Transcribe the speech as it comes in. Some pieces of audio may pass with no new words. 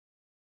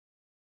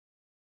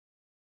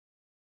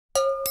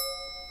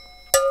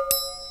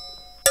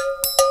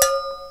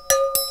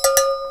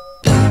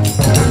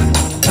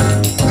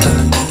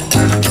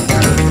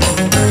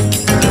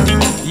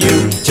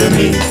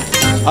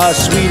are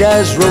sweet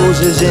as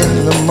roses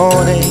in the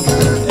morning,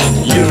 and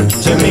you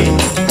to me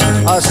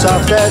are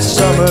soft as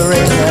summer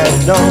rain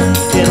at dawn.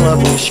 In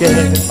love we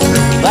share,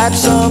 that's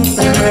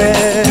something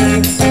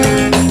rare.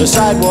 The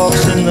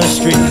sidewalks in the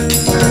street,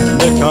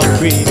 the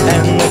concrete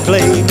and the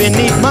clay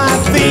beneath my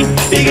feet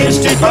begins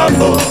to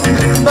crumble,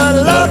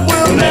 but love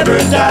will never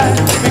die,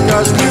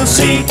 because we'll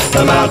see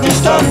the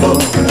mountains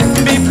tumble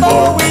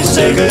before we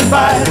say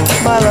goodbye.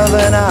 My love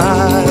and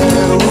I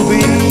will be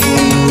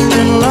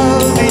in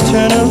love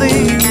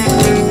eternally.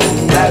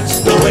 That's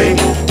the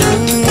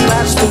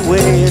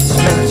way it's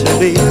meant to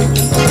be.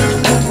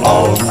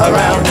 All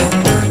around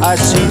I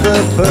see the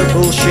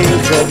purple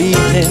shades of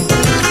evening,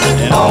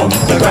 and on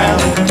the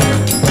ground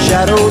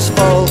shadows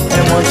fall,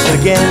 and once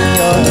again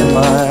you're in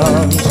my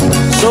arms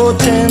so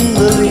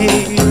tenderly.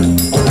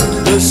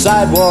 The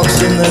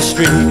sidewalks in the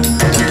street,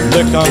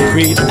 the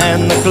concrete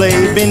and the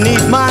clay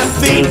beneath my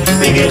feet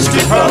begins to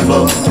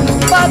crumble,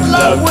 but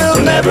love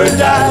will never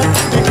die,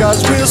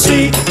 because we'll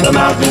see the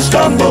mountains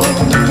tumble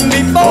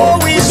before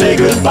we say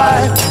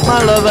goodbye.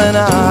 My love and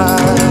I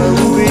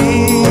will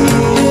be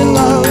in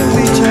love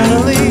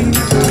eternally.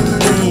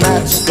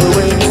 That's the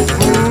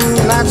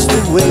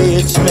way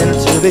it's meant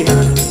to be.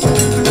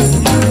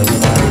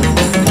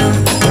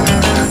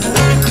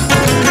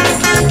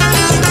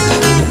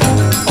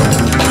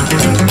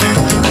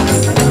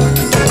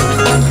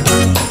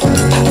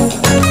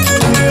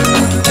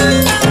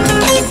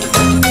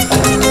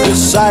 The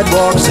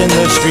sidewalks in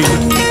the street,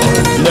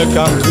 the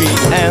concrete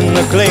and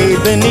the clay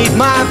beneath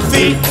my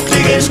feet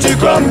begins to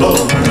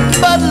crumble,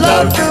 but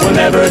love will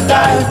never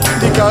die,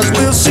 because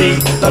we'll see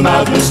the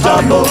mountains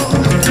tumble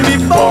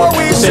before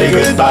we say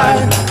goodbye.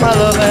 My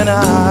love and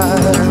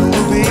I